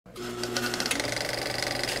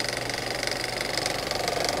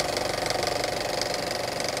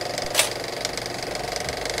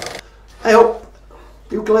Hey up,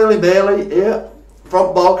 Ukulele Bailey here,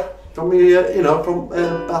 front bog, from the, you know, from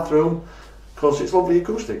bathroom. Of course, it's lovely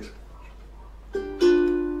acoustics.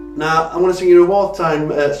 Now, I'm going to sing you a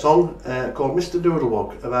wartime song called Mr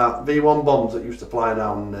Doodlebug, about V1 bombs that used to fly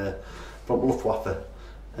down from Luftwaffe,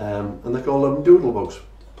 and they call them doodlebugs.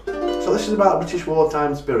 So this is about British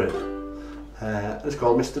wartime spirit. It's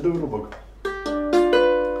called Mr Doodlebug.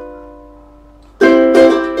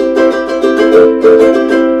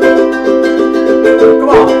 Come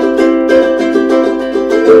on!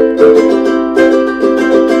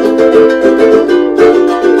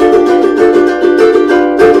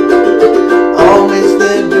 Oh, Mr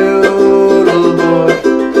Doodlebug,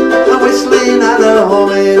 a whistling and a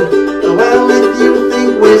humming. Well, if you think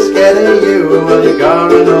we're scared of you, well, you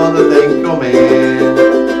got another thing coming.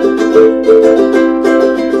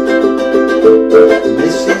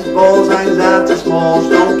 Mrs Bullseyes out to small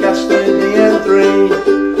Doncaster DN3.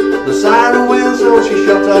 The siren wailed, so she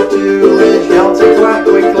shot off to shelter quite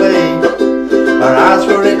quickly. Her eyes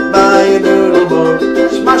were hit by a doodlebug,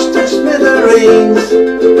 smashed to smithereens.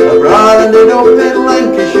 Her bra ended up in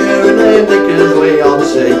Lancashire and her knickers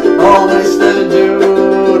Lea-on-sea. Oh, Mr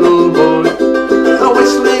Doodlebug, a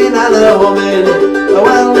whistling and a humming. Oh,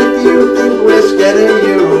 well, if you think we're scared of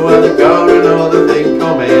you, well, you've got another thing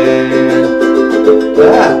coming.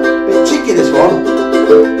 Ah, bit cheeky this one,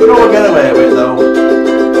 but all we'll get away with though.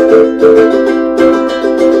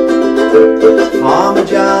 Farmer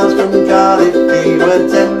Giles from Cardiff, he were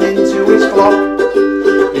tending to his flock.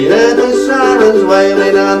 He heard the sirens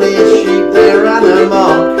wailing and his sheep they ran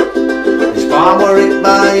amok. His farm were hit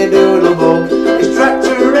by a doodlebug, his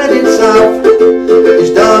tractor heading south. His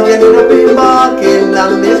dog ended up in barking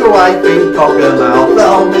and his wife in Cockermouth.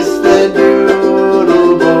 Oh, Mr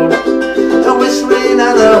Doodlebug, a whistling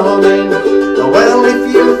and a humming. Oh, well,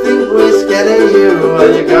 if you think we're scared of you,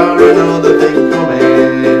 well, you got another thing coming.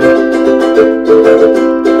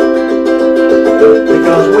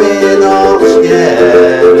 Because we're not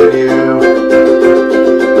scared of you.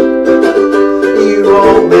 You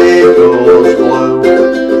won't make us blue.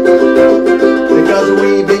 Because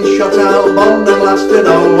we've been shot out, bombed and blasted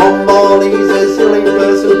on one ball. He's a silly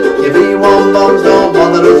person. Your V1 bombs don't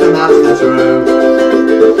bother us, and that's the truth.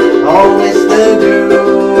 Oh, Mr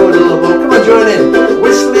Doodlebug, come on, join in.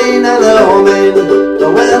 Whistling and a humming.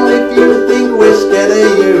 Oh, well, if you think we're scared of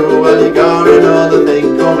you, well, you got another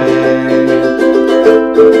thing coming.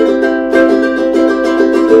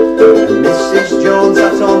 Mrs Jones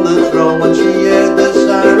sat on the throne when she heard the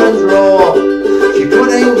sirens roar. She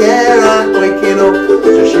couldn't get out quick enough,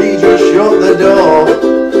 so she just shut the door.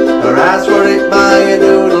 Her eyes were hit by a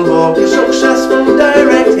doodlebug, a successful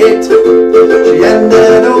direct hit. She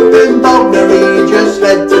ended up in Bognor, just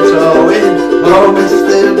head to toe in. Oh,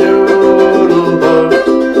 Mr Doodlebug,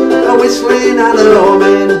 a whistling and a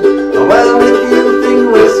humming. Oh, well, if you think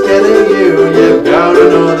we're scared of you, you've got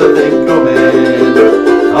another thing coming.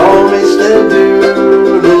 Oh, Mr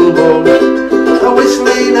Doodlebug, a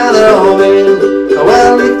whistling and a humming. Oh,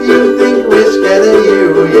 well, if you think we're scared of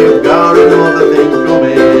you, you've got another thing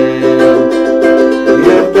coming.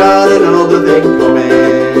 You've got another thing coming.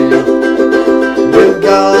 You've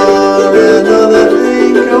got another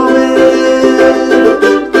thing coming.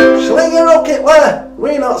 Sling a rocket,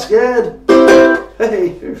 we're not scared. Hey,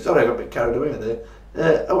 sorry I got a bit carried away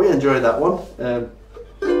there. Oh, we enjoyed that one.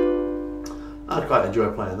 I quite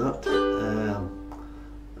enjoy playing that.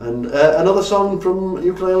 And another song from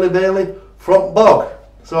Ukulele Bailey, From.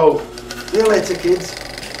 So, see you later, kids.